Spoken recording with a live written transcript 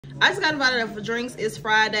I just got invited up for drinks. It's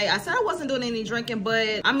Friday. I said I wasn't doing any drinking,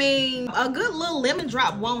 but I mean, a good little lemon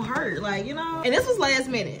drop won't hurt, like, you know? And this was last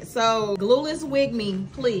minute. So, Glueless wig me,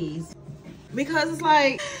 please. Because it's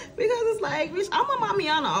like, bitch, I'm a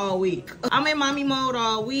Mamiana all week. I'm in mommy mode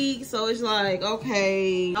all week. So it's like,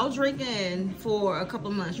 okay, no drinking for a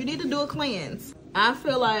couple months. You need to do a cleanse. I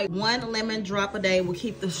feel like 1 lemon drop a day will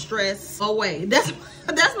keep the stress away. That's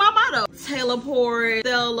my motto. Teleport,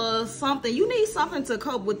 Stella, something. You need something to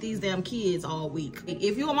cope with these damn kids all week.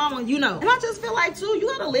 If you're a mama, you know. And I just feel like, too,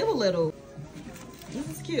 you gotta live a little. This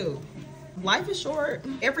is cute. Life is short.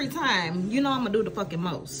 Every time, you know I'm gonna do the fucking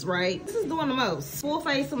most, right? This is doing the most. Full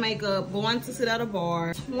face of makeup, going to sit at a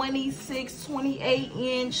bar, 26, 28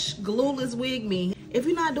 inch Glueless wig me. If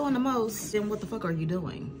you're not doing the most, then what the fuck are you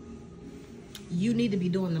doing? You need to be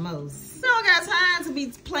doing the most. You don't got time to be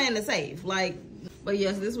playing it safe. Like, but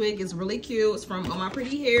yes, this wig is really cute. It's from On My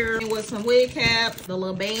Pretty Hair with some wig cap, the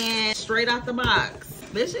little band, straight out the box.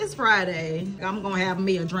 This is Friday. I'm gonna have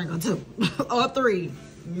me a drink or 2 or 3,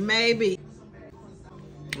 maybe.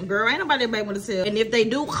 Girl, ain't nobody able to tell. And if they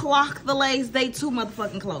do clock the legs, they too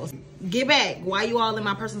motherfucking close. Get back. Why you all in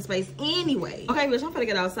my personal space anyway? Okay, bitch, I'm finna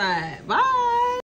get outside. Bye.